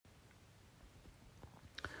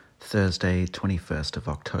Thursday, 21st of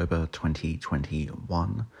October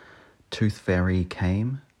 2021. Tooth Fairy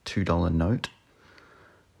came, $2 note.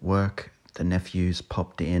 Work, the nephews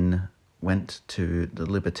popped in, went to the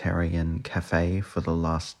Libertarian Cafe for the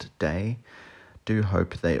last day. Do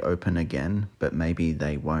hope they open again, but maybe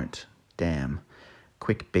they won't. Damn.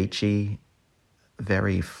 Quick beachy,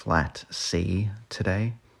 very flat sea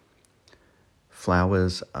today.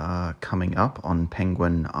 Flowers are coming up on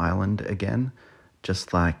Penguin Island again.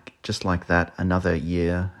 Just like that, another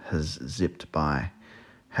year has zipped by.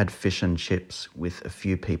 Had fish and chips with a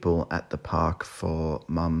few people at the park for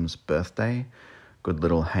Mum's birthday. Good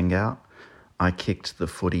little hangout. I kicked the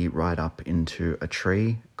footy right up into a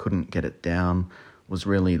tree, couldn't get it down, was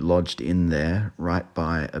really lodged in there right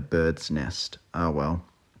by a bird's nest. Ah well.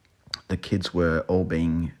 The kids were all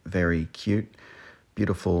being very cute.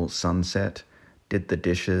 Beautiful sunset. Did the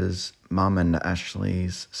dishes. Mum and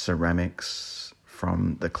Ashley's ceramics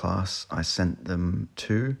from the class I sent them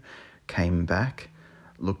to came back.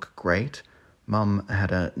 Look great. Mum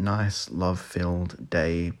had a nice love-filled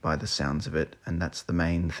day by the sounds of it, and that's the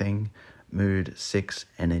main thing. Mood 6,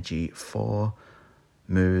 energy 4.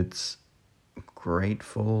 Moods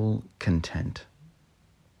grateful, content.